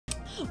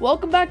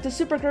Welcome back to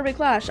Super Kirby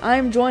Clash. I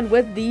am joined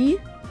with the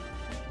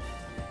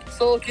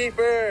Soul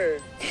Keeper.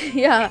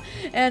 yeah,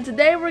 and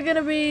today we're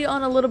gonna be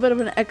on a little bit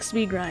of an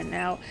XP grind.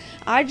 Now,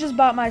 I just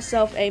bought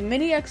myself a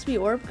mini XP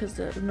orb because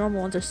the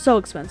normal ones are so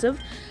expensive.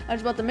 I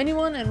just bought the mini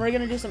one, and we're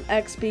gonna do some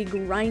XP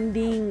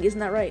grinding. Isn't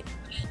that right?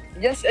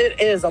 Yes, it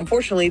is.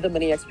 Unfortunately, the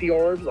mini XP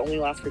orbs only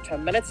last for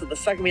 10 minutes, so the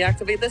second we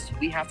activate this,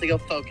 we have to go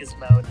focus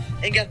mode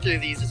and get through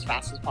these as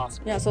fast as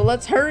possible. Yeah, so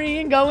let's hurry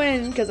and go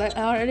in because I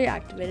already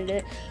activated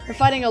it. We're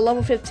fighting a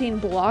level 15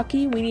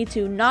 Blocky. We need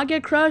to not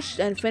get crushed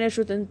and finish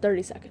within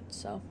 30 seconds.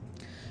 So,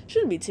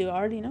 shouldn't be too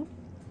hard, you know?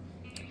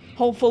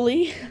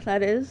 Hopefully,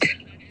 that is.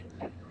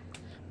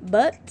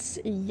 But,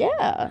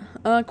 yeah.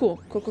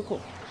 Cool.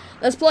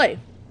 Let's play.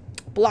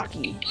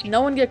 Blocky. No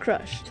one get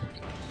crushed.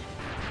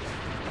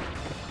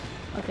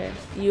 Okay,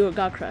 you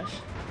got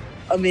crushed.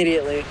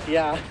 Immediately,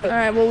 yeah.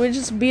 Alright, well, we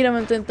just beat him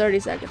within 30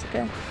 seconds,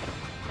 okay?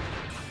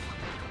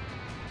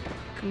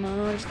 Come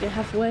on, just get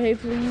halfway,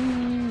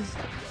 please.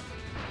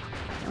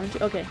 Aren't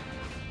you? Okay.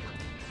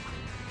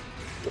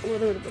 A little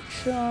bit of a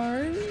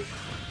charge.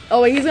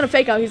 Oh, wait, he's gonna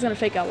fake out.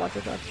 Watch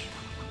it, watch.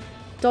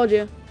 Told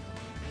you.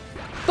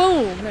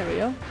 Boom! There we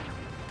go.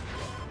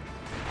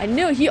 I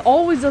knew it. He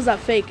always does that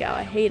fake out.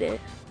 I hate it.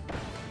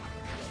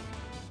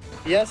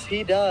 Yes,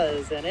 he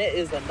does, and it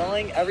is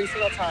annoying every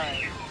single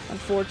time.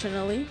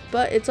 Unfortunately,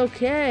 but it's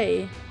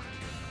okay.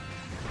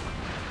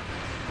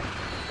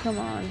 Come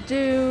on,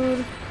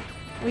 dude.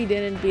 We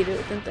didn't beat it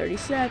within 30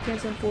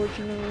 seconds,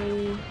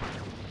 unfortunately.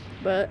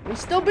 But we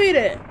still beat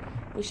it.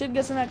 We should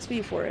get some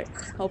XP for it,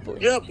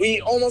 hopefully. Yep,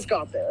 we almost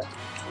got there.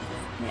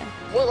 Yeah.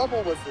 What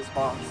level was this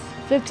boss?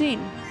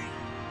 15.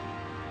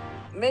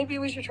 Maybe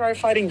we should try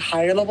fighting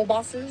higher level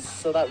bosses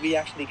so that we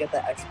actually get the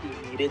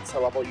XP needed to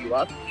level you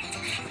up.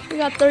 We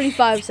got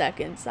 35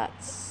 seconds.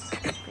 That's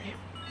great.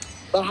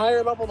 The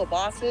higher level the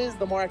boss is,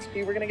 the more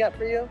XP we're gonna get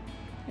for you.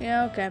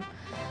 Yeah, okay.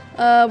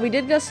 We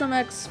did get some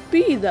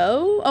XP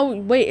though. Oh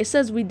wait, it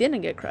says we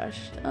didn't get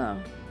crushed. Oh,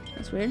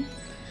 that's weird.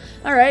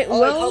 All right. Oh,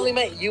 well, I probably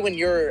meant you and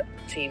your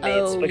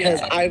teammates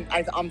because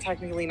yeah. I'm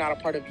technically not a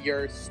part of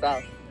your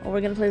stuff. Well,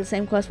 we're gonna play the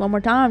same quest one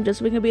more time, just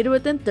so we can beat it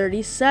within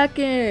 30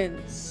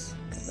 seconds.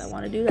 Cause I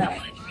want to do that.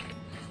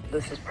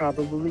 This is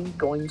probably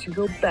going to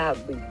go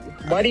badly.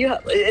 Why do you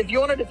have... If you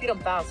want to defeat him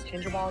fast,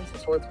 change him on to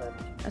swordsman.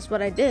 That's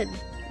what I did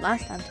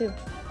last time too.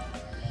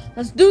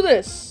 Let's do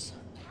this.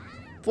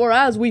 For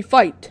as we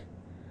fight,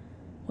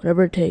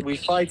 whatever it takes. We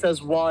fight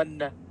as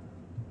one.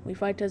 We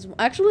fight as...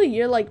 Actually,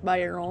 you're like by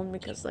your own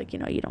because, like, you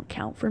know, you don't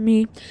count for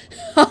me.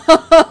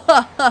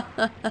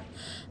 I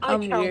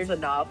count weird.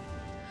 enough.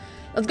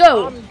 Let's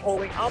go.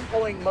 I'm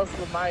pulling most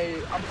of my...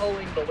 I'm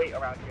pulling the weight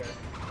around here.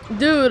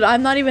 Dude,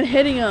 I'm not even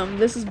hitting him.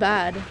 This is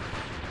bad.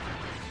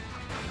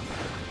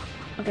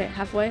 Okay,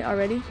 halfway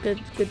already.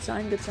 Good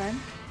sign.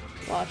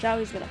 Watch out,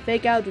 he's gonna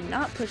fake out. Do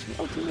not push me.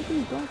 Oh, dude,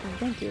 please block him.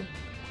 Thank you.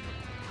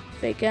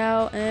 Fake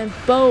out and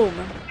boom.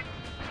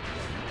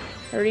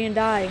 Hurry and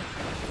die.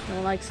 No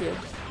one likes you.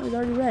 Oh, he's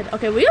already red.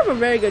 Okay, we have a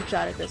very good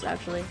shot at this,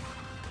 actually.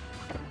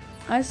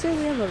 I say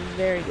we have a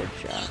very good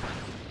shot.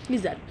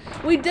 He's dead.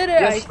 We did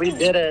it. Yes, we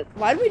did it.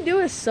 Why did we do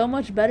it so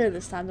much better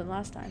this time than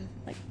last time?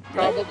 Like,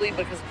 probably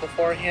because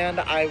beforehand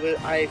I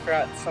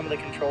forgot some of the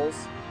controls.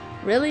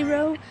 Really,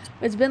 bro?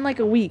 It's been like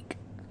a week.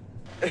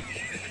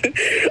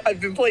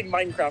 I've been playing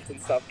Minecraft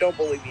and stuff. Don't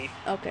bully me.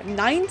 Okay,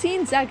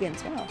 19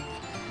 seconds. Wow.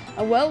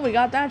 Well, we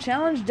got that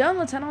challenge done.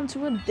 Let's head on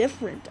to a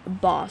different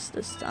boss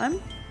this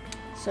time.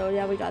 So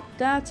yeah, we got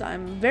that.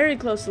 I'm very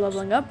close to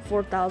leveling up.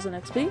 4,000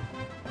 XP.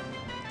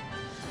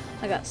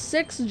 I got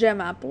 6 gem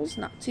apples.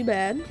 Not too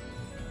bad.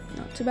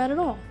 Not too bad at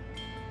all.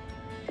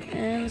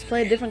 And let's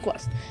play a different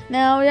quest.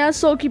 Now, yeah,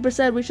 Soul Keeper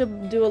said we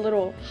should do a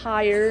little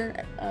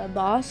higher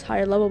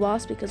higher level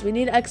boss, because we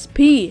need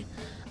XP.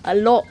 A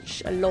lot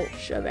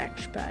of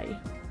XP.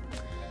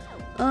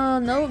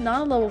 No,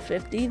 not a level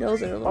 50.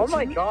 Those are a little Oh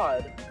my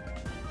god.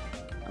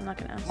 I'm not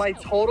gonna ask. My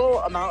total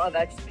amount of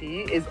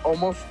XP is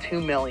almost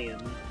 2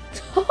 million.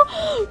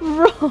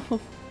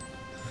 Bro.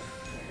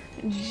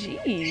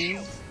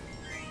 Jeez.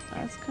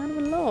 That's kind of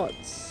a lot.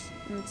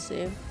 Let's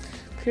see.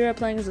 Clear up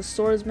playing as a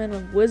swordsman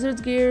with wizard's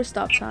gear.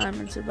 Stop time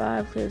and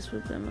survive. Clears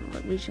with them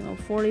reaching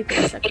level 40.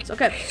 30 seconds.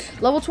 Okay.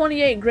 Level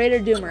 28, Greater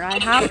Doomer. I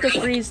have to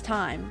freeze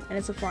time. And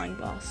it's a flying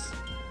boss.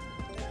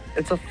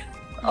 It's a...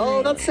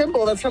 Oh, that's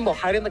simple. That's simple.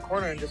 Hide in the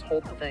corner and just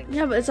hold the thing.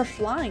 Yeah, but it's a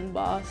flying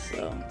boss,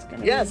 so it's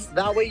gonna Yes,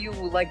 that way you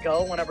let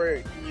go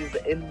whenever he's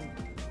in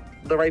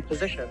the right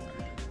position.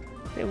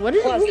 Okay, what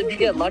is Plus, if you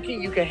get lucky,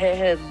 you can hit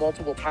him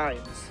multiple times.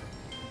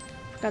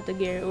 Got the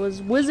gear. It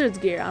was wizard's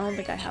gear. I don't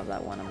think I have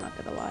that one. I'm not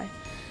gonna lie.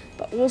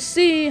 But we'll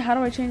see. How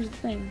do I change the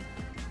thing?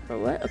 Or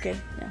what? Okay,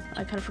 yeah,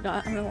 I kind of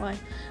forgot. I don't know why.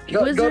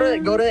 Go to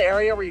the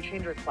area where you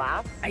change your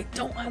class. I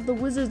don't have the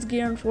wizard's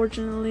gear,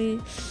 unfortunately.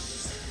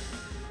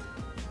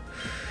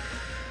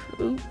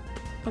 Oop.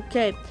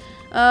 Okay.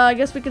 I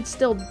guess we could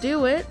still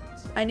do it.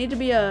 I need to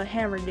be a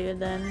hammer dude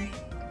then.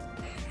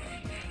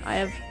 I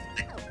have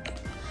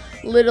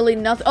literally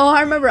nothing. Oh,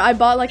 I remember. I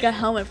bought like a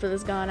helmet for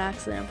this guy on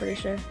accident, I'm pretty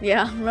sure.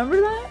 Yeah, remember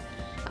that?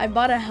 I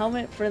bought a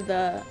helmet for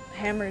the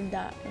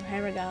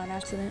hammer guy on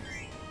accident.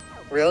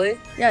 Really?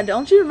 Yeah,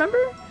 don't you remember?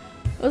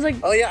 It was like.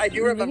 Oh yeah, I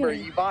do remember.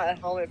 You bought a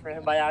helmet for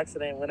him by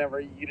accident whenever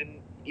you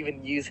didn't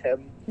even use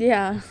him.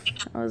 Yeah,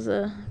 that was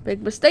a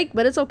big mistake,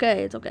 but it's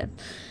okay. It's okay.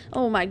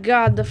 Oh my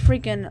God, the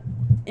freaking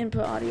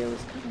input audio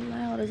is kind of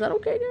loud. Is that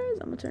okay,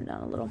 guys? I'm gonna turn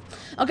down a little.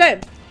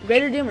 Okay,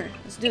 Greater Doomer.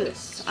 Let's do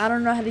this. I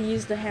don't know how to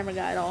use the hammer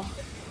guy at all.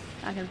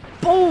 I can.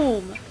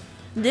 Boom.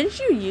 Didn't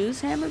you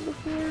use hammer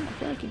before? I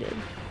feel like you did.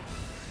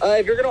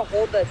 If you're gonna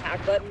hold the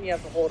attack button, you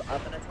have to hold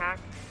up and attack.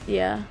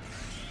 Yeah.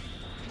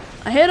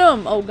 I hit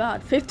him. Oh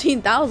God,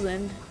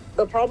 15,000.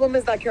 The problem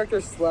is that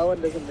character's slow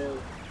and doesn't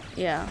move.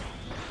 Yeah.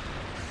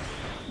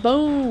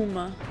 Boom.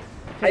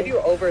 Okay. I do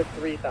over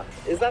 3,000.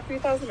 Is that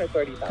 3,000 or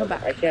 30,000? Come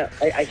back.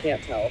 I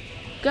can't tell.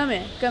 Come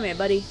here,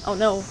 buddy. Oh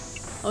no.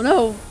 Oh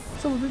no.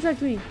 Someone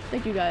protect me.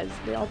 Thank you guys.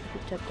 They all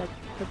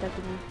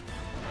protected me.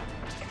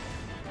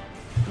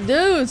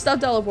 Dude, stop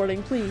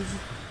teleporting, please.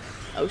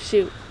 Oh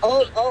shoot.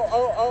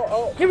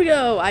 Oh. Here we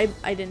go. I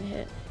didn't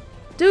hit.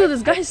 Dude,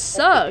 this guy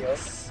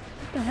sucks.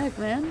 What the heck,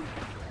 man?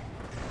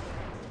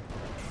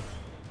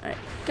 Alright,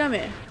 come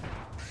here.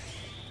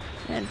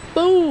 And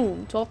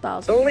boom!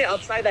 12,000. The only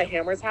upside that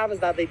hammers have is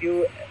that they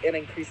do an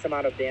increased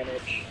amount of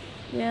damage.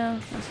 Yeah,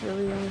 that's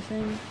really the only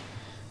thing.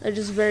 They're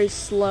just very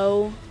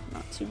slow.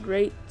 Not too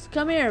great.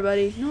 Come here,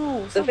 buddy.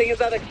 No. The thing is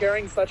that they're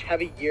carrying such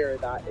heavy gear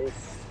that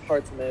it's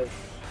hard to move.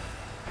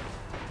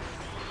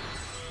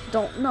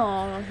 Don't.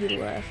 No, he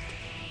left.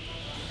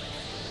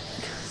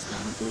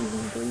 Stop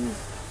leaving,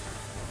 please.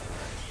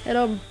 Hit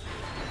him.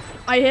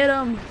 I hit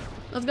him.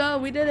 Let's go.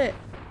 We did it.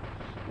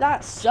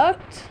 That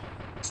sucked.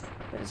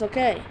 But it's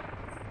okay.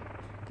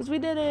 Because we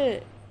did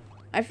it.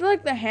 I feel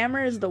like the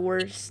hammer is the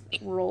worst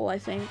roll, I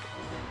think.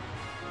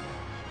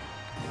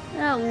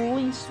 At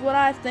least what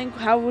I think.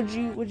 How would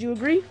you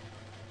agree?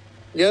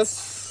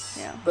 Yes.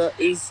 Yeah. That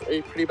is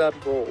a pretty bad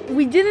roll.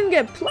 We didn't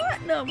get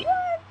platinum.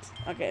 What?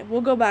 Okay,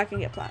 we'll go back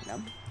and get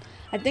platinum.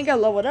 I think I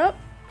leveled up.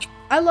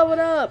 I leveled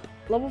up.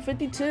 Level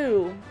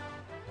 52.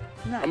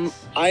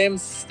 Nice. I am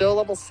still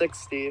level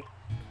 60.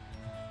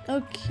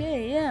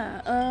 Okay,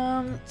 yeah.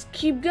 Let's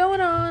keep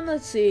going on.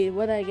 Let's see.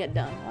 What did I get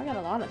done? Well, I got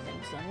a lot of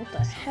things done. What the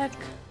heck?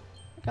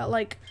 I got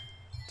like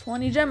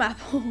 20 gem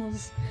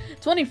apples.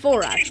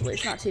 24 actually.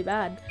 It's not too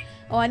bad.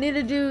 Oh, I need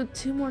to do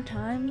 2 more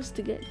times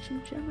to get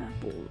 2 gem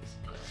apples.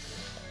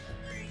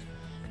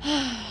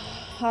 I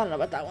don't know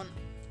about that one.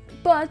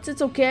 But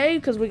it's okay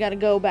because we got to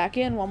go back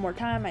in one more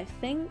time, I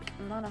think.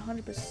 I'm not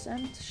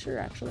 100% sure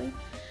actually.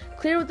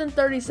 Clear within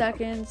 30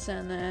 seconds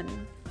and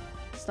then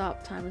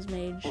stop time as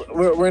mage.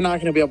 We're not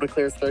going to be able to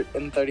clear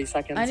in 30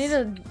 seconds. I need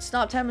to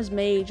stop time as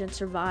mage and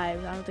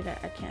survive. I don't think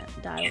I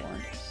can't die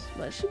once.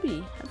 But it should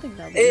be. I think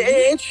that'll be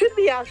it should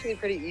be actually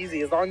pretty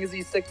easy as long as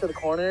you stick to the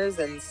corners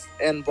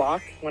and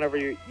block whenever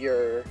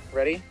you're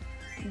ready.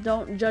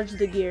 Don't judge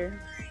the gear.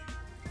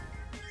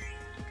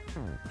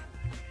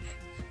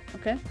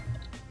 Okay?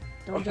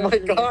 Don't judge Oh my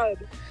the god.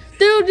 Gear.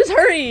 Dude, just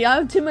hurry! I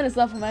have 2 minutes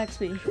left on my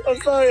XP.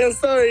 I'm sorry.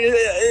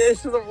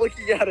 It's just I'm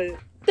looking at it.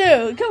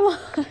 Dude, come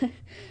on.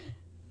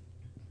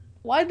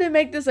 Why'd they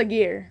make this a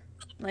gear?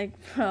 Like,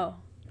 bro.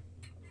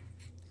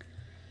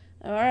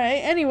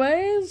 Alright,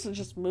 anyways, let's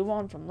just move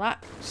on from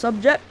that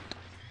subject.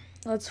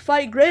 Let's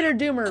fight Greater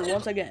Doomer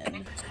once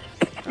again.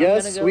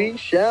 Yes, we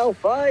shall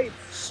fight.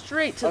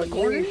 Straight to the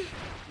corner.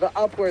 The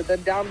upward,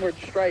 then downward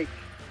strike.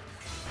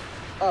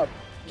 Up.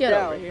 Get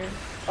down, over here.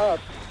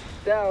 Up.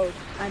 Down.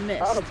 I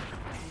missed. Up.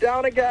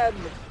 Down again.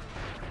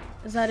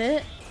 Is that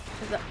it?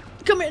 Is that...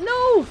 Come here.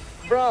 No!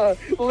 Bruh,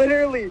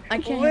 literally. I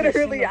can't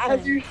literally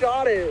as you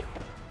shot it.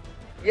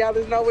 Yeah,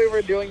 there's no way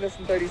we're doing this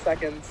in 30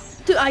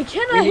 seconds. Dude, I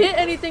cannot hit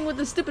anything with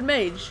this stupid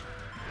mage.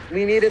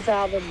 We needed to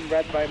have him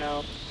red by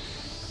now.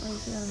 Oh, you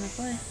see that in my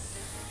play?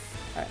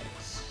 Alright.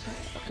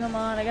 Come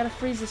on, I gotta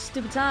freeze this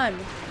stupid time. I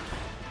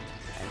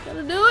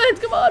gotta do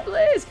it. Come on,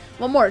 please.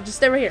 One more. Just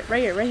stay right here.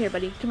 Right here,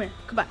 buddy. Come here.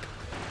 Come back.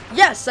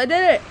 Yes, I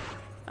did it.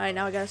 Alright,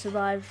 now I gotta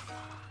survive.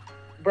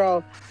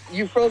 Bro,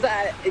 you froze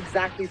at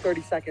exactly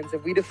 30 seconds.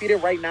 If we defeat it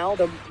right now,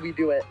 then we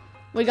do it.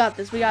 We got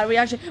this. We did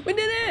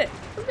it.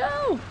 Let's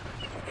go.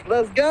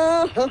 Let's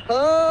go. Ho,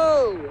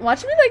 ho.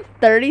 Watch me like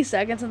 30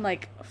 seconds and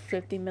like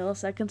 50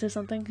 milliseconds or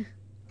something.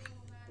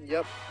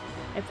 Yep.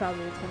 It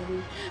probably is gonna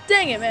be.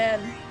 Dang it,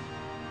 man.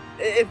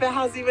 If it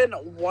has even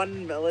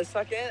 1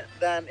 millisecond,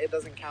 then it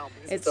doesn't count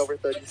because it's over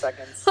 30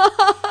 seconds.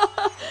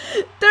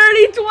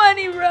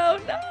 30-20, bro.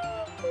 No.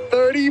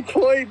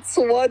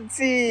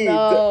 30.20.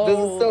 No. Does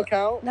it still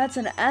count? That's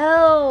an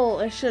L.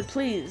 It should,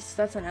 please.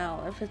 That's an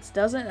L. If it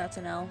doesn't, that's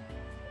an L.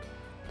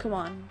 Come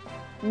on.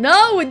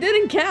 No, it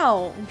didn't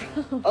count.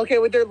 Okay,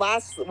 with your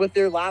last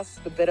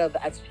bit of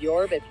XP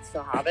orb, if you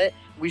still have it,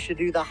 we should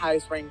do the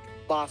highest ranked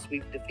boss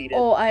we've defeated.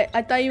 Oh, I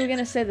thought you were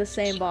gonna say the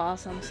same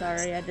boss. I'm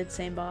sorry, I did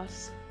same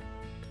boss.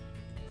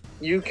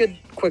 You could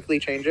quickly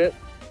change it.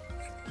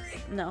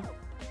 No.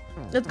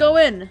 Let's go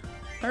in.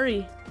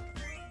 Hurry.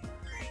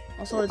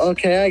 Also,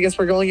 okay, I guess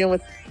we're going in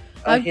with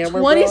a hammer,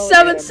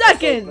 27 bro,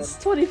 seconds.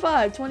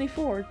 25,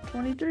 24,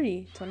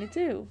 23,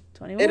 22,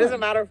 21. It doesn't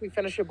matter if we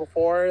finish it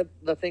before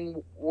the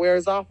thing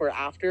wears off or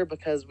after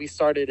because we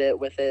started it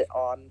with it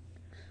on.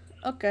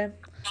 Okay.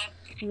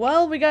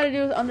 Well, we gotta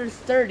do it under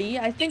 30.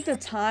 I think the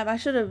time, I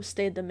should have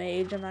stayed the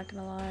mage, I'm not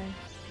gonna lie.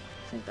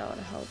 I think that would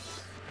have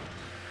helped.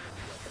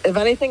 If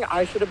anything,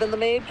 I should have been the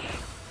mage.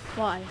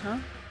 Why, huh?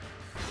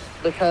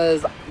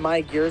 Because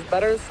my gear's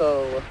better,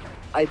 so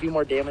I do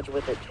more damage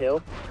with it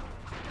too.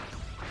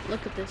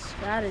 Look at this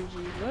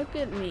strategy. Look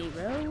at me,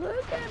 bro.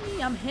 Look at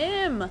me. I'm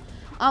him.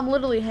 I'm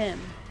literally him.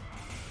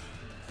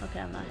 Okay,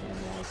 I'm not him,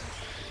 guys.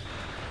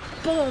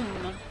 Boom.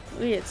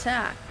 We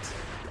attacked.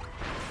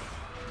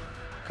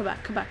 Come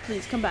back,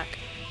 please, come back.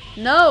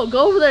 No,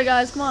 go over there,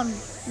 guys. Come on.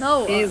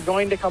 No. He's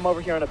going to come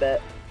over here in a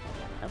bit.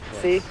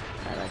 See?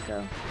 I let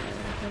go.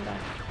 Come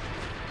back.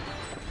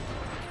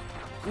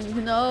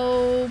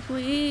 No,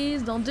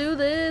 please, don't do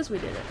this. We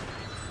did it.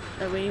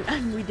 Or we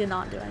did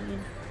not do it, I mean.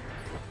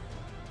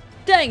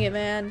 Dang it,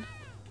 man.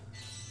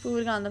 If we would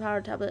have gotten the power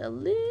tablet a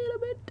little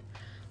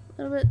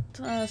bit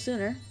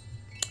sooner.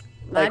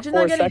 Imagine like 4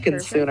 not getting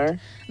seconds perfect. sooner.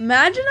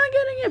 Imagine not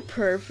getting it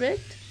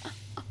perfect.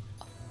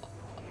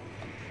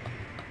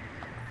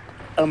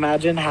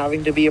 Imagine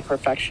having to be a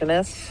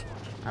perfectionist.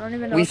 I don't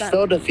even know We what that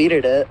still means.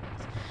 defeated it.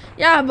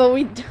 Yeah, but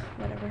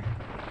whatever.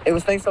 It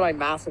was thanks to my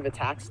massive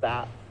attack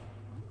stat.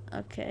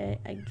 Okay,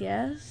 I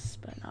guess,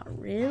 but not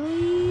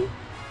really.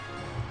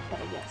 But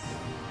I guess.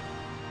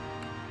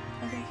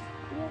 I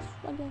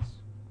guess.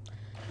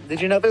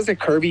 Did you know there's a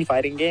Kirby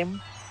fighting game?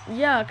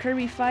 Yeah,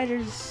 Kirby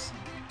Fighters.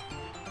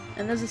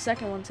 And there's a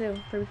second one too.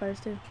 Kirby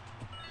Fighters 2.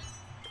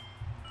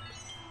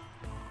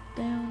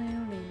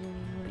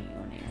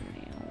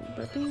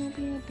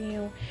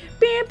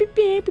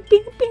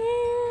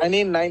 I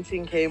need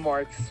 19k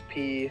more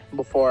XP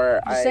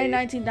before Just say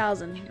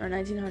 19,000 or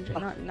 1900,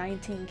 not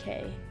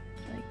 19k.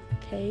 Like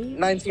K?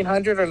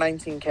 1900 or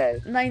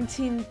 19k?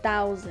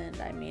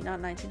 19,000, I mean, not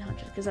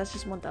 1900, because that's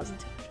just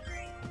 1,200.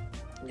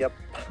 Yep.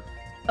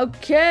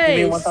 Okay.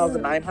 You mean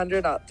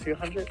 1,900, not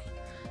 200?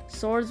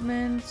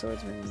 Swordsman's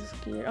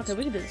gear. Okay,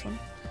 we can do this one.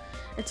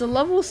 It's a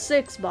level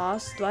 6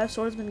 boss. Do I have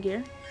swordsman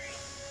gear?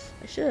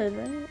 I should,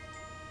 right?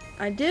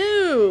 I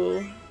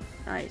do.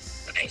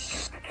 Nice.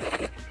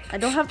 I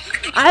don't have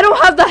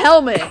the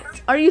helmet.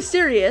 Are you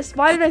serious?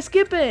 Why did I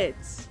skip it?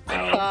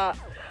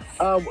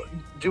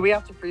 Do we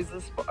have to freeze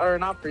this, or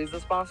not freeze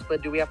this boss,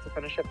 but do we have to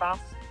finish it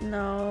fast?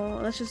 No,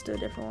 let's just do a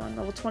different one.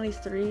 Level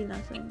 23,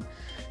 nothing.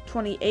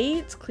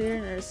 28, clear,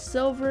 and there's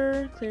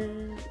silver, clear,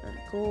 and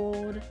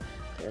gold,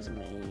 there's a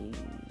mage,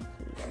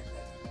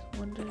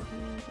 wonder,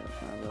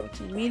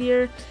 team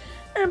meteor,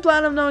 and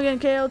platinum, no one getting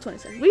KO,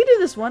 27. We can do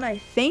this one, I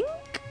think.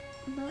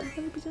 I'm not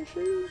 100%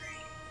 sure.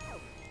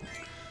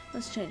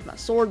 Let's change my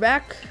sword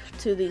back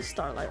to the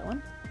Starlight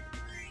one.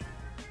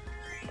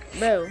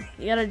 Bro,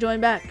 you gotta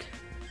join back.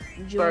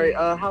 Sorry,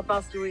 how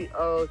fast do we...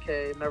 Oh,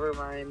 okay, never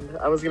mind.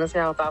 I was gonna say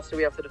how fast do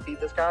we have to defeat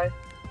this guy?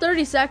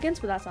 30 seconds,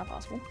 but that's not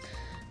possible.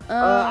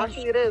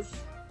 Actually it is.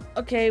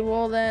 Okay,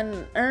 well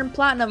then, earn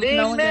platinum.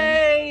 No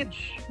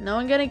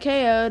one getting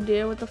KO'd.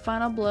 Deal with the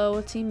final blow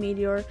with Team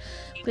Meteor.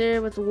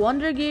 Clear with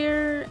Wonder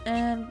Gear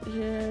and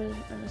here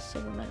and a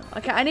silver medal.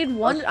 Okay, I need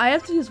one. I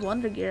have to use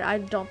Wonder Gear. I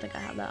don't think I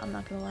have that. I'm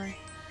not gonna lie.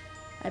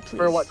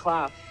 For what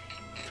class?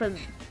 For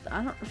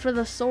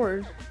the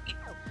sword.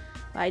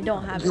 I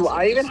don't have it. Do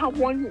I even have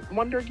one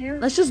Wonder Gear?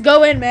 Let's just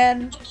go in,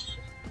 man.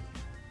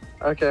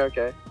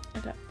 Okay.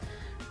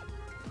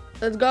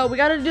 Let's go. We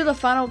gotta do the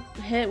final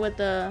hit with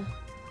the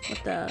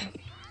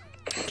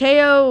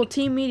KO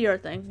Team Meteor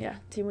thing. Yeah,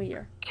 Team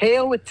Meteor.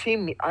 KO with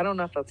Team Meteor. I don't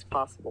know if that's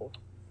possible.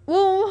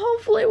 Well,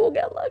 hopefully we'll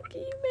get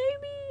lucky.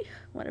 Maybe.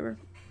 Whatever.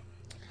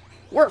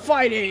 We're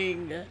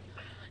fighting.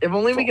 If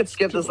only we could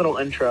skip this little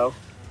intro,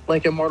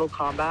 like in Mortal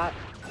Kombat.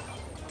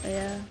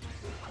 Yeah.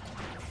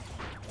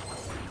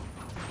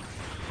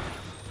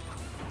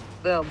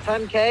 Boom,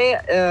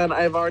 10k, and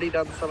I've already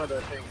done some of the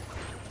things.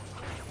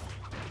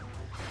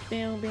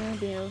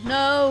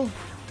 No!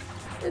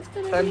 It's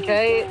gonna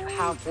 10k,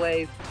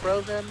 halfway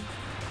frozen.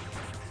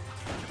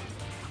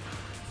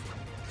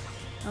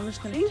 I'm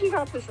just gonna... You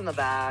got this in the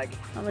bag.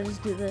 I'm gonna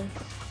just do this.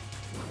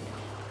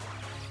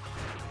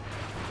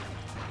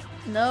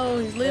 No,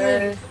 he's leaving.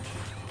 Okay.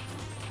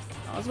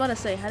 I was about to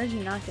say, how did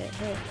you not get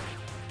hit?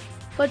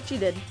 But you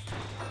did.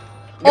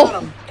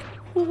 Got him.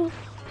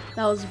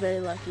 That was very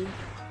lucky.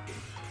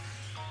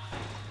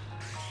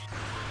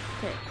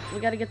 Okay, we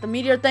gotta get the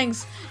meteor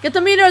things. Get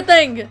the meteor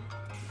thing!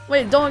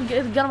 Wait, don't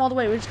get them all the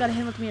way. We just gotta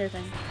hit him with the meteor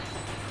thing.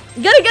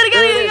 Get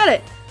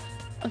it!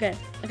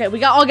 Okay,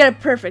 we all get it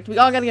perfect. We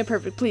all gotta get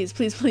perfect. Please.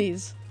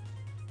 Perfect.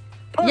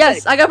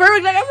 Yes, I got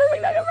perfect. Go!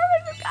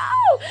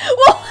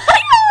 Whoa,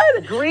 my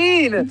God!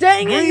 Green!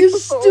 Dang it, Green you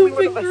was the only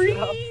one stupid that messed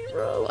up. green,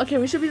 bro. Okay,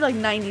 we should be like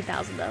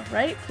 90,000 though,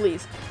 right?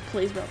 Please,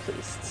 bro,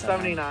 please.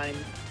 79.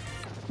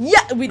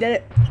 Yeah, we did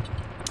it.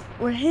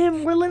 We're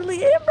literally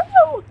him,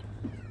 bro.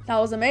 That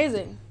was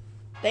amazing.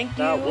 Thank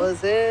you. That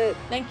was it.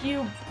 Thank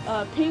you,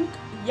 pink,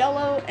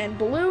 yellow, and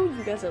blue.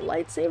 You guys are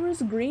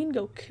lightsabers. Green,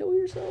 go kill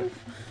yourself.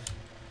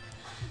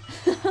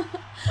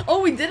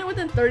 Oh, we did it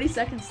within 30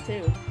 seconds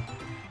too.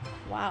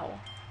 Wow.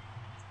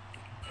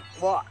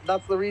 Well,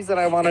 that's the reason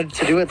I wanted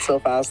to do it so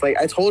fast. Like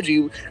I told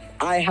you,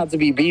 I had to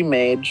be B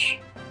mage.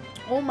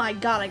 Oh my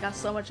god, I got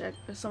so much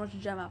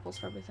gem apples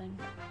for everything.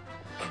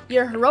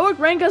 Your heroic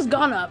rank has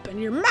gone up, and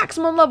your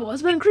maximum level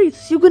has been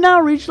increased. You can now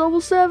reach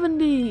level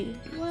 70.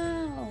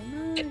 Wow,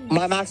 nice.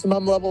 My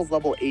maximum level is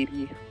level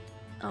 80.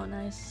 Oh,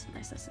 nice.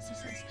 Nice.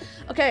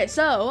 Okay,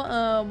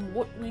 so,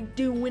 what we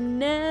doing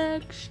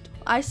next?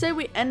 I say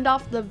we end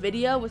off the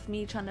video with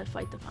me trying to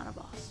fight the final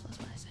boss. That's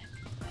what I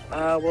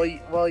say.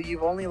 Well,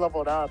 you've only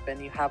leveled up,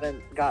 and you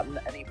haven't gotten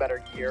any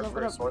better gear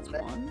for a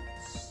swordsman.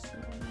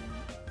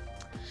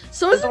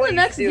 Swordsman the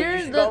next gear.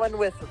 You should go in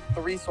with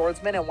 3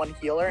 swordsmen and 1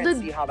 healer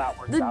and see how that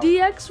works out. The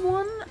DX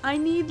one, I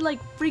need like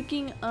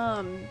freaking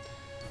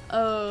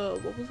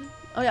what was it?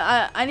 Oh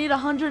yeah, I need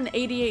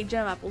 188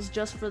 gem apples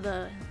just for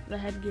the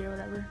headgear,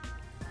 whatever.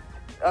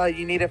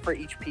 You need it for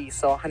each piece,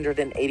 so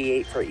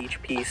 188 for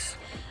each piece.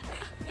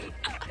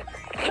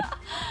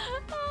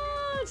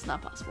 It's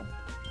not possible.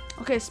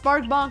 Okay,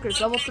 Spark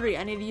Bonkers, level 3.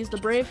 I need to use the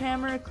Brave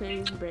Hammer. Clear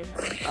use the Brave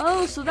Hammer.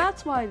 Oh, so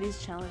that's why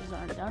these challenges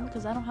aren't done,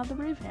 because I don't have the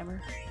Brave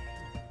Hammer.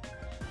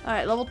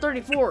 Alright, level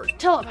 34,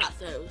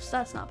 Telepathos.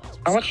 That's not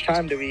possible. How much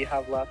time do we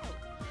have left?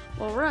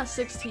 Well, we're at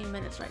 16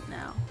 minutes right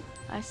now.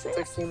 I say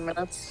 16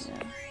 minutes?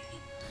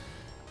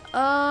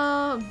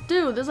 Yeah.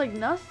 Dude, there's like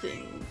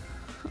nothing.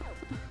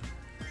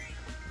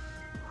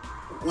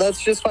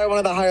 Let's just fight one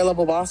of the higher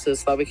level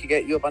bosses so that we could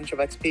get you a bunch of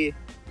XP.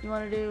 You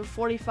want to do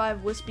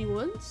 45 Wispy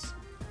Woods?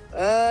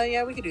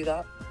 Yeah, we could do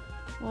that.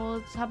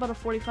 Well, how about a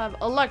 45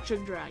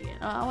 Electric Dragon?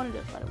 I wanted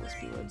to fight a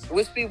Wispy Woods.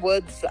 Wispy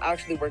Woods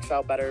actually works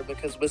out better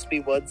because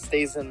Wispy Woods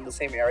stays in the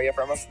same area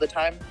for most of the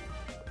time.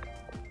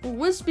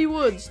 Wispy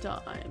Woods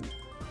time.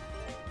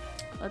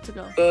 Let's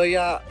go. So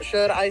yeah,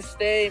 should I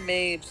stay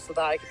mage so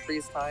that I can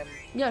freeze time?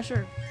 Yeah,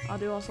 sure. I'll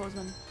do all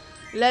swordsmen.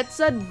 Let's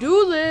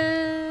do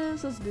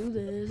this. Let's do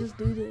this. Let's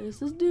do this.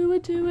 Let's do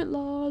it to it,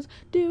 laws.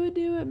 Do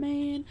it,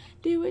 man.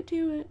 Do it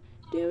to it.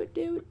 Do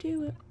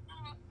it.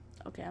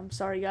 Okay, I'm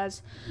sorry,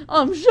 guys.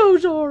 I'm so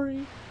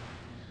sorry.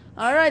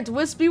 All right,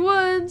 Wispy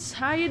Woods.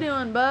 How you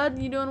doing, bud?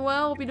 You doing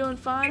well? Hope you're doing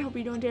fine. Hope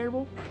you're doing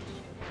terrible.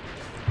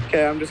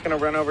 Okay, I'm just gonna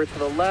run over to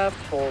the left,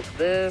 hold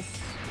this.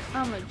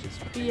 I'm gonna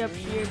just be up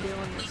here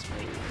doing this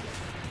for you.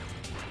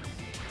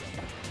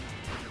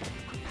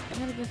 I'm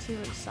gonna get to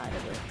the side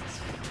of it.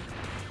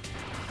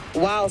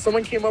 Wow,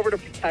 someone came over to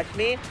protect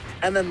me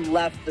and then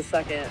left the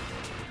second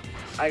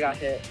I got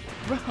hit.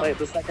 Bro. Like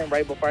the second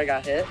right before I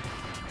got hit.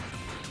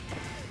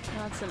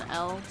 That's an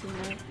L,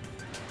 teammate.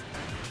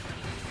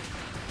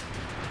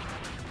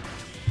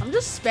 I'm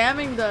just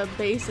spamming the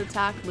base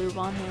attack move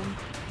on him.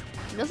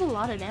 It does a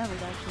lot of damage,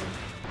 actually.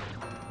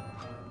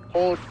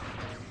 Hold.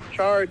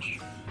 Charge.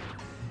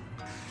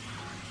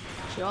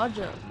 Charge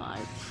up,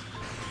 Mike.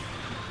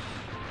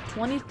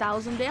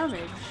 20,000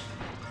 damage.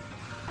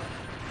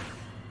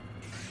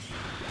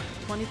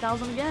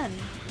 20,000 again.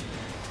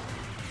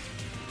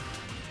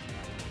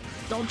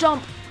 Don't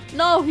jump!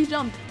 No, he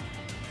jumped.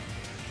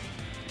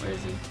 Where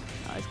is he?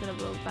 Oh, he's gonna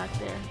go back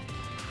there.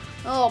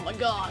 Oh my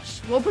gosh.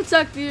 We'll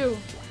protect you.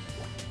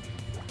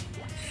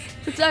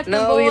 Protect them,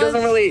 No, boys. he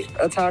doesn't really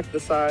attack the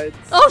sides.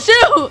 Oh,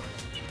 shoot!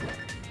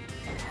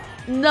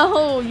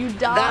 No, you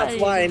died.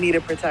 That's why I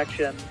needed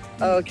protection.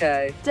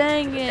 Okay.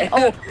 Dang it.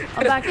 Oh,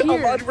 I'm back here.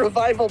 I'm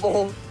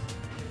unrevivable.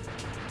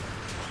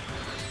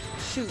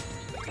 Shoot.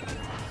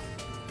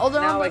 Oh,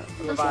 they're Now on I the can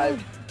other revive.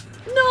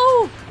 side.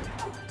 No!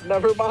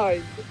 Never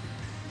mind.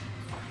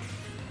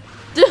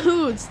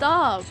 Dude,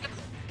 stop.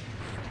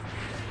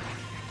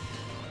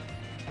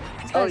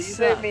 Oh, you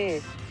saved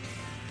me.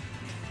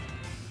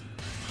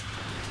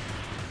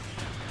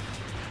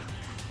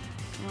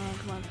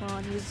 Come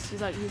on.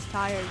 He's like, he's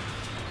tired.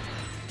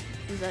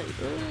 He's like,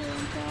 oh,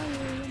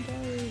 I'm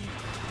tired.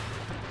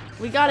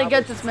 We gotta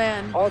get this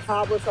man. All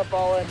tablets have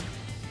fallen.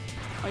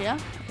 Oh yeah?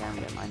 Okay, I'm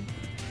gonna get mine.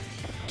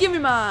 Give me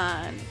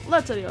mine.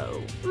 Let's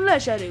go.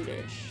 Let's do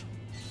this.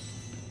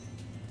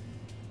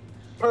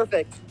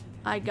 Perfect.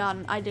 I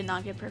did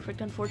not get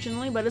perfect,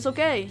 unfortunately, but it's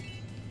okay.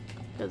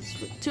 Because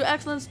 2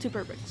 excellence, 2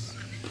 perfects.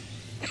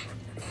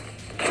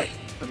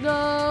 Let's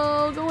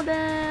go. Going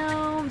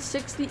down.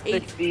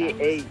 68.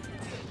 68.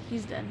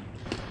 He's dead.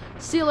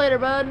 See you later,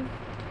 bud.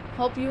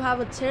 Hope you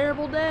have a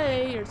terrible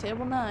day or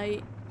terrible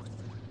night.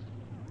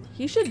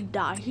 He should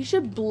die. He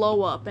should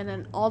blow up, and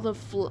then all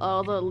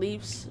the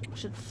leaves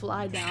should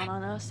fly down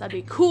on us. That'd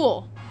be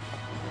cool.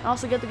 And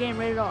also get the game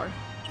rated R.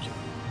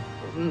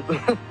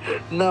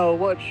 No,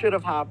 what should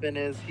have happened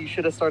is he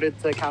should have started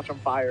to catch on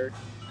fire.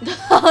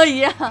 Oh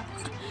yeah.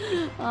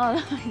 Oh,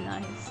 that'd be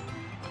nice.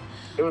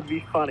 It would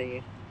be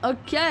funny.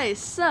 Okay,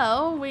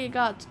 so I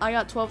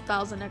got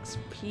 12,000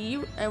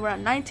 XP, and we're at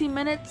 19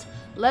 minutes.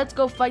 Let's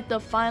go fight the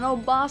final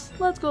boss.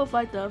 Let's go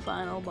fight the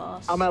final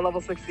boss. I'm at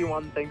level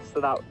 61 thanks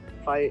to that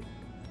fight.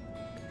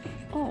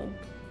 Oh,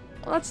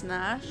 well, that's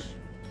Nash.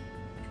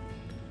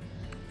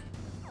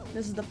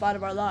 This is the fight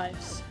of our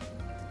lives.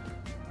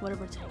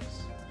 Whatever it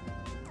takes.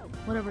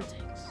 Whatever it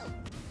takes.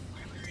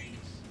 Whatever it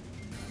takes.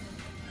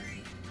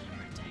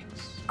 Whatever it takes.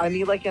 I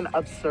need like an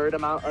absurd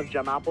amount of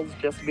gem apples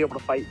just to be able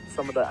to fight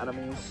some of the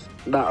enemies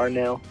that are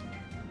new.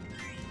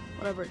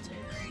 Whatever it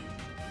takes.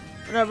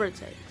 Whatever it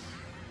takes.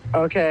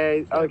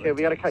 Okay,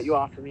 we gotta cut you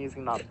off from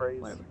using that phrase.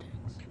 Whatever it takes.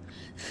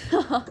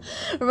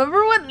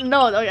 Remember when?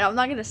 No, okay, I'm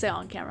not gonna say it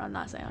on camera. I'm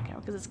not saying it on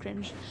camera because it's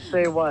cringe.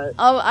 Say what?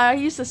 I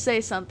used to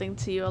say something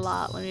to you a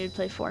lot when we'd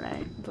play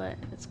Fortnite, but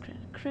it's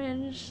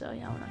cringe, so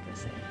yeah, we're not gonna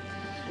say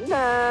it.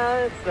 Nah,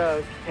 it's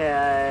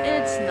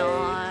okay. It's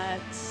not.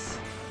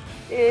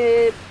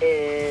 It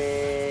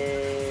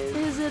is.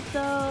 Is it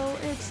though?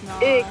 It's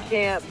not. It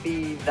can't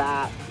be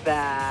that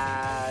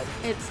bad.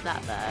 It's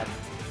that bad.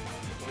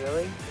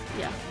 Really?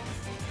 Yeah.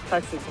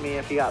 Text it to me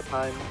if you got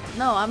time.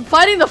 No, I'm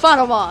fighting the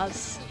final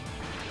boss.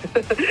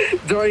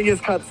 During his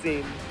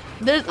cutscene.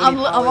 I'm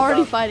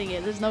already fighting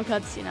it. There's no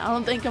cutscene. I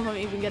don't think I'm gonna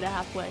even get it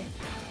halfway.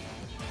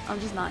 I'm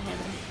just not him.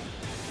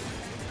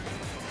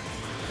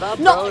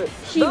 No,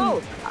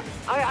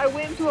 I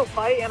went into a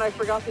fight and I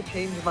forgot to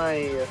change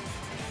my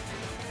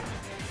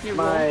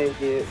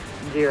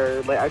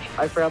gear. Like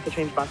I forgot to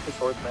change back to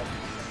swordsman.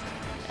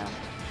 Yeah.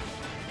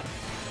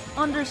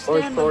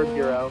 Understandable. Or sword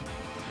hero.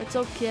 It's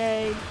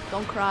okay.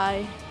 Don't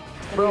cry.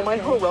 Bro, my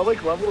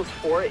heroic level is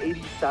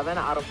 487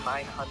 out of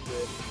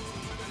 900.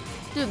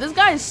 Dude, this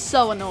guy is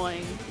so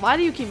annoying. Why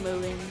do you keep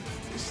moving?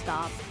 Just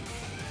stop.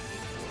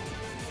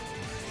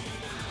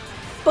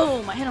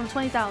 Boom! I hit him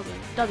 20,000.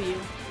 W.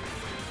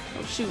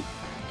 Oh shoot.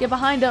 Get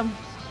behind him.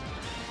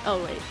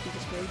 Oh wait, he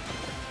just moved.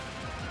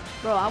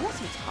 Bro, I want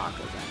some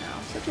tacos right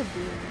now. Such a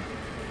boom.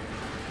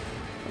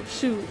 Oh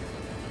shoot.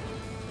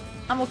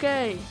 I'm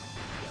okay.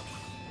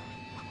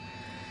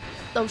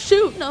 Oh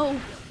shoot, no.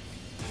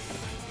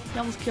 He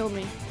almost killed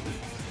me.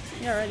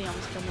 He already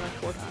almost killed me like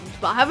 4 times.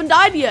 But I haven't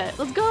died yet.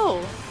 Let's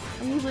go.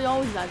 I'm usually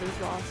always die to this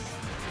boss.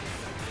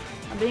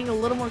 I'm being a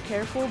little more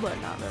careful, but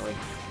not really.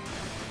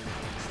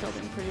 Still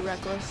being pretty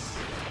reckless.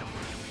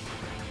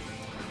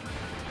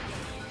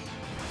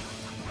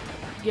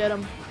 Get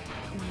him.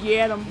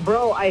 Get him.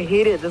 Bro, I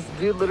hate it. This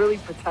dude literally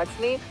protects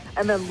me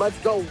and then lets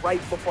go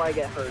right before I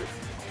get hurt.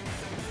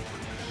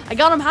 I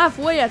got him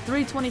halfway at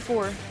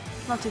 324.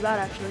 Not too bad,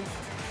 actually.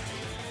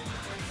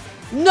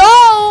 No!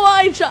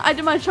 I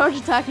did my charge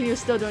attack and he was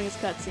still doing his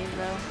cutscene,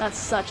 bro. That's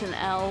such an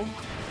L.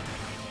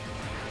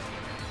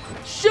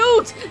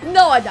 Shoot!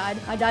 No, I died.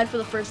 I died for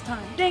the first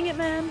time. Dang it,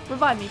 man.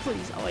 Revive me,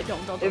 please. Oh, wait,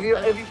 don't. If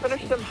you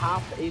finished him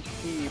half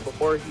HP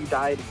before he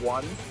died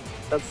once,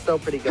 that's still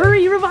pretty good.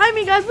 Hurry, revive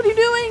me, guys. What are you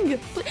doing?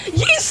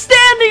 He's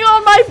standing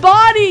on my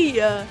body!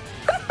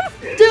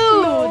 Dude!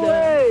 No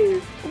way!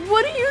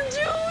 What are you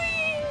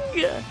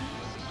doing?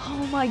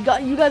 Oh my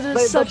god, you guys are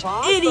such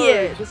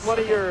idiots. Just one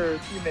of your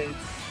teammates.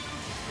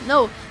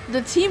 No,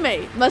 the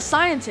teammate, my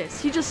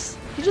scientist. He just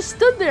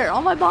stood there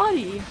on my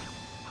body.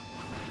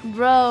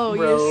 Bro,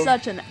 you're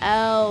such an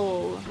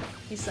L.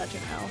 He's such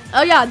an L.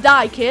 Oh yeah,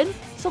 die, kid.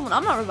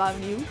 I'm not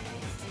reviving you.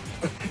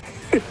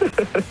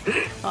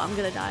 Oh, I'm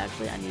gonna die,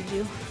 actually. I need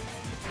you.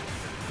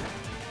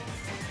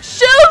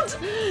 Shoot!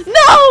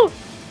 No!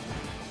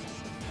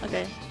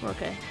 Okay, we're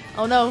okay.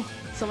 Oh no,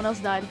 someone else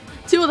died.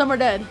 2 of them are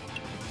dead.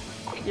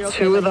 You're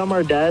okay, 2 of them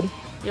are dead?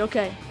 You're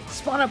okay.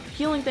 Spawn up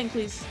healing thing,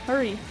 please.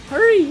 Hurry.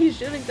 Hurry! He's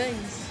shooting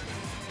things.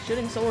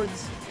 Shooting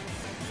swords.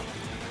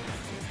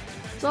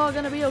 It's all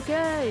gonna be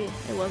okay.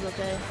 It was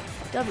okay.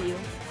 W.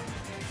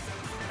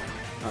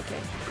 Okay,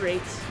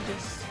 great.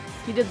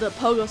 He did the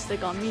pogo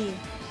stick on me.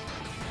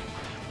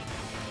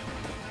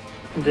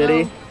 Did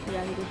he?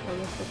 Yeah, he did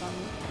pogo stick on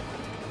me.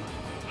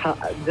 How,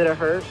 did it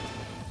hurt?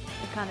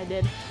 It kind of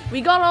did.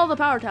 We got all the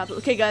power taps.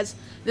 Okay, guys,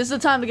 this is the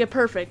time to get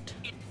perfect.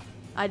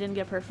 I didn't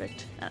get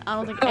perfect. I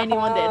don't think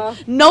anyone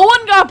did. No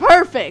one got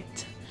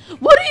perfect.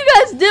 What are you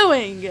guys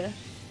doing?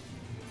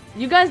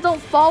 You guys don't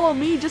follow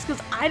me just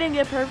because I didn't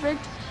get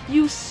perfect.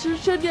 You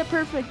should get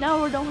perfect now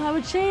or don't have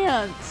a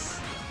chance.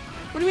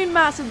 What do you mean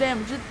massive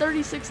damage? It's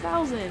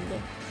 36,000.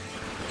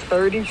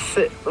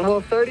 36.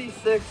 Well,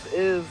 36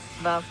 is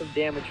massive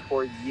damage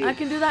for you. I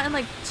can do that in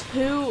like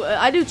 2.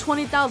 I do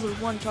 20,000 with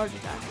 1 charge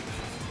attack.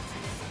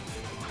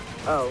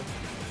 Oh.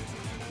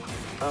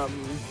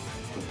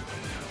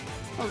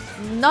 Oh,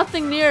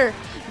 nothing near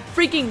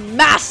freaking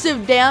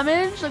massive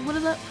damage. Like, what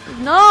is that?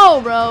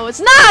 No, bro, it's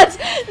not.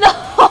 No,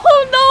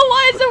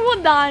 why is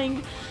everyone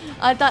dying?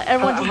 I thought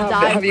everyone just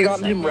died. Have you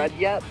gotten him red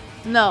yet?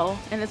 No,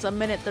 and it's a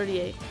minute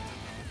 38.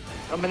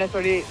 A minute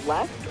 38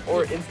 left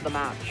or into the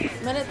match?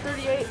 Minute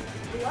 38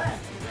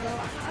 left.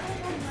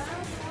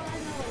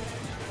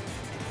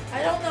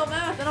 I don't know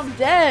math, and I'm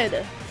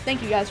dead.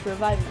 Thank you guys for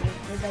reviving me.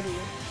 Or W.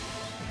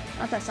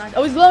 Not that sign.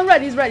 Oh, he's glowing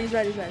red. He's red.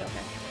 Okay.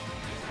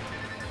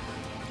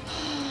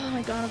 Oh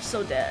my god, I'm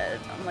so dead.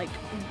 I'm like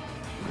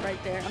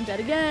right there. I'm dead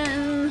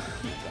again. Oh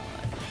my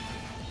god.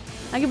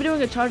 I could be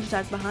doing a charge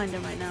attack behind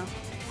him right now.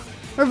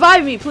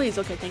 Revive me, please.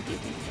 Okay, thank you.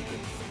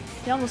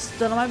 He almost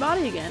stood on my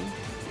body again.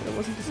 But it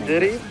wasn't the same.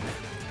 Did he?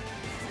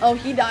 Oh,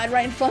 he died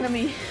right in front of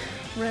me.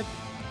 Rip.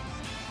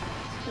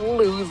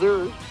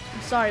 Loser.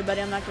 I'm sorry,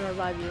 buddy. I'm not gonna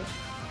revive you.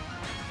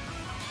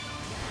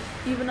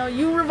 Even though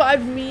you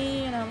revived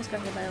me, and I almost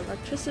got hit by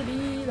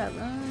electricity. That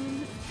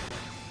run.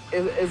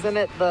 Isn't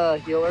it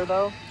the healer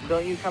though?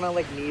 Don't you kind of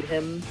like need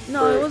him?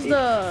 No, it was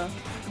the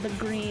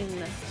green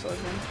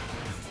swordsman.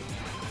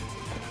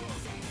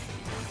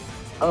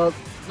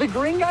 The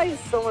green guy is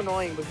so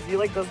annoying because he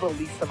like does the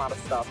least amount of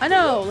stuff. I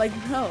know, like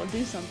bro,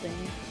 do something.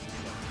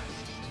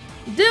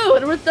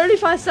 Dude, we're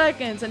 35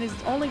 seconds and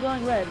he's only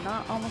glowing red,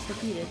 not almost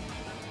defeated.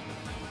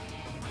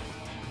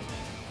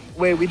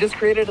 Wait, we just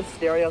created a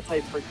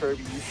stereotype for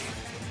Kirby's.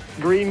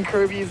 Green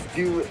Kirby's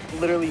do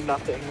literally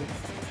nothing.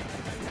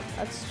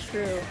 That's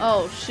true.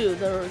 Oh shoot,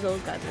 those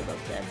guys are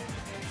both dead.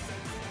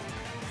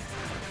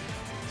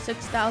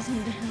 6,000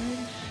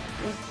 damage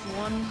with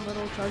one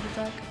little charge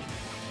attack.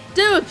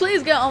 Dude,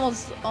 please get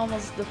almost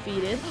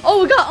defeated.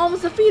 Oh, we got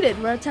almost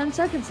defeated. We're at 10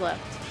 seconds left.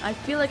 I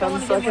feel like I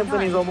want to get more 10 seconds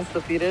and he's time. almost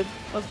defeated.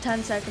 With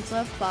 10 seconds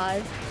left.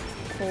 5,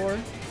 4,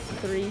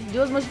 3.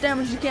 Do as much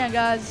damage as you can,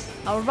 guys.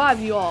 I'll revive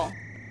you all.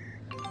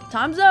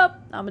 Time's up.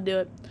 I'm gonna do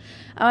it.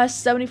 I have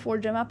 74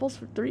 gem apples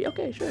for 3.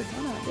 Okay, sure.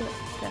 Why not? Do it.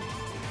 Okay.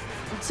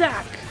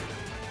 Attack.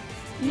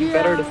 You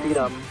better defeat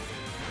him.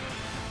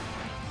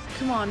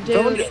 Come on,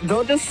 dude.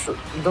 Don't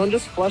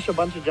just flush a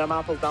bunch of gem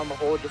apples down the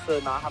hole just to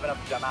not have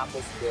enough gem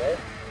apples to do it.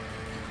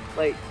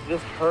 Like,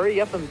 just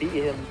hurry up and beat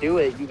him. Do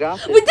it. You got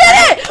this. We did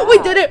it! Yeah. We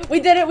did it! We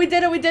did it! We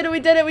did it! We did it!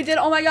 We did it! We did it!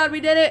 Oh my god, we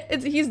did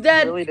it! He's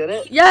dead. You really did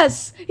it?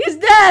 Yes! He's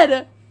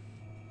dead!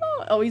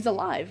 Oh, he's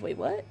alive. Wait,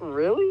 what?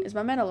 Really? Is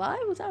my man alive?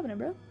 What's happening,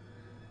 bro?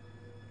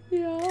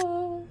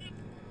 Yeah.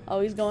 Oh,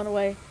 he's going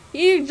away.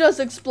 He just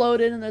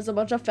exploded and there's a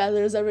bunch of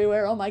feathers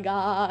everywhere. Oh my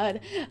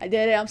god. I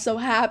did it. I'm so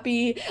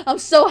happy. I'm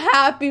so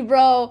happy,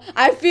 bro.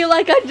 I feel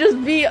like I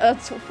just beat a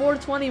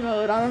 420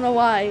 mode. I don't know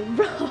why.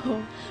 Bro.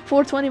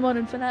 420 mode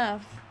in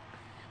FNAF.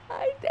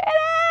 I did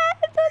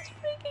it! Let's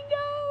freaking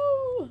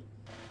go!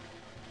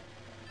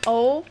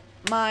 Oh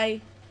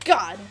my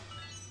god.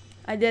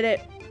 I did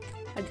it.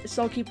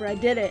 Soul Keeper, I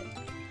did it.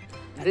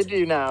 Did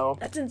you now?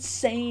 That's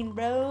insane,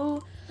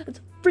 bro.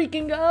 Let's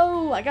freaking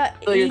go. I got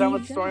So you're done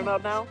with story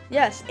mode now?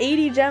 Yes,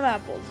 80 gem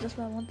apples. Just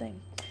for that one thing.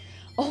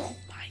 Oh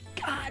my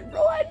god,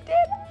 bro, I did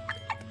it.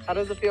 How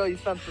does it feel you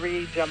spent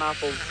 3 gem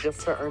apples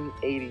just to earn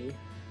 80?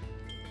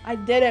 I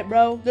did it,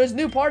 bro. There's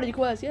new party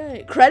quest.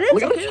 Yay. Credits?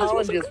 Look at the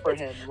challenges for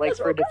him. Like,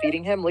 for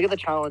defeating him. Look at the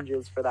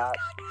challenges for that.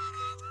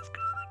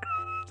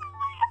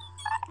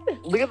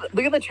 Look at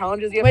the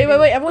challenges you have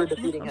wait, everyone. For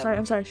defeating him.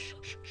 I'm sorry. Shh.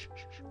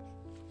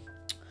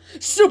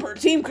 Super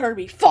Team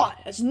Kirby fought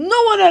as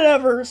no one had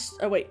ever...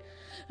 Oh, wait.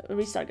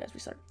 Restart, guys.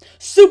 Restart.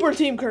 Super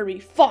Team Kirby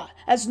fought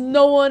as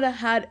no one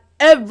had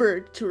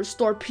ever to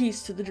restore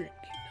peace to the Dream Kingdom.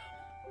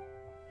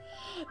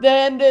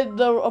 They ended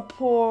the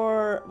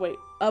uproar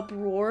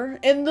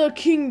in the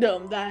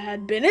kingdom that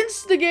had been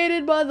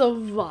instigated by the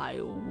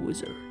vile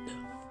wizard.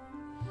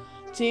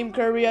 Team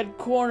Kirby had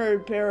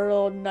cornered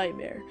Parallel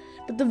Nightmare,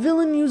 but the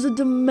villain used a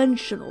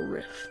dimensional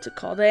rift to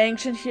call the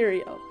ancient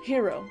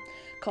hero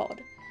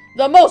called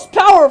the most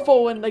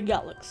powerful in the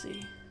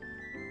galaxy.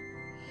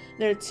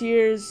 Their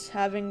tears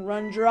having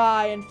run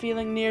dry and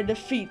feeling near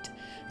defeat,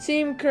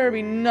 Team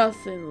Kirby,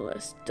 nothing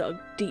less dug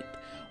deep,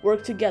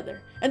 worked together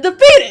and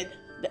defeated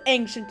the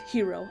ancient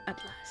hero at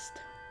last.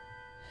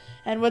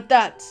 And with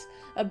that,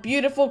 a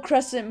beautiful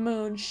crescent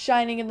moon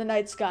shining in the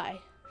night sky,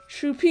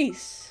 true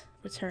peace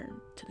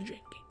returned to the Dream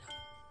Kingdom.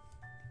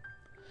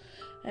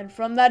 And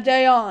from that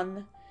day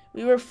on,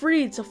 we were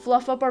free to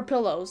fluff up our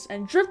pillows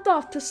and drift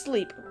off to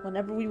sleep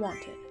whenever we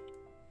wanted.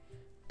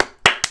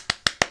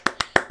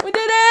 We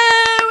did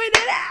it! We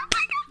did it! Oh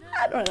my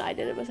god! Or I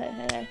did it, but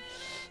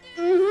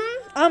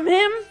I'm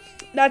him.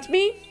 That's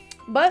me.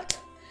 But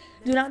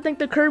do not think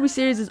the Kirby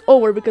series is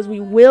over because we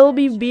will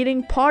be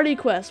beating Party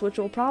Quest, which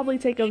will probably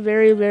take a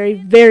very, very,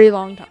 very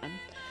long time.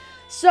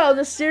 So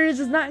the series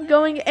is not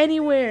going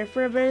anywhere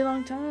for a very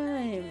long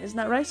time. Isn't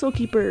that right, Soul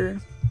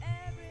Keeper?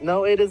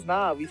 No, it is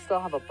not. We still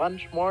have a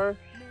bunch more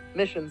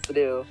missions to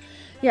do.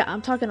 Yeah,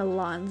 I'm talking a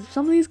lot.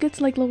 Some of these get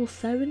to like level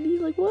 70.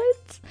 Like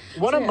what?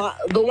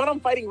 The one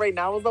I'm fighting right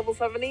now is level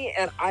 70,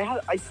 and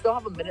I still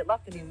have a minute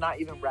left, and he's not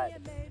even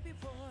red.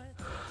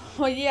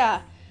 Well,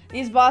 yeah,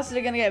 these bosses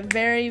are gonna get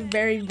very,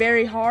 very,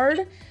 very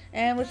hard,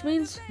 and which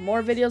means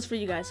more videos for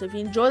you guys. So if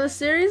you enjoy the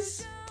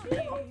series,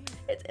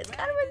 it's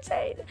kind of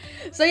insane.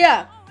 So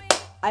yeah,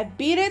 I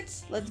beat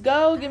it. Let's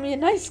go. Give me a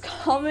nice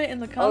comment in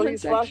the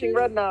comment section. Oh, he's flashing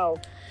red now.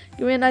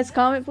 Give me a nice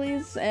comment,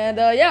 please. And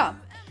yeah,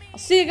 I'll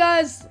see you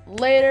guys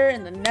later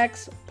in the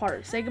next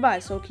part. Say goodbye,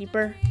 Soul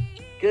Keeper.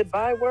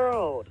 Goodbye,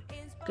 world.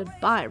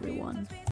 Goodbye, everyone.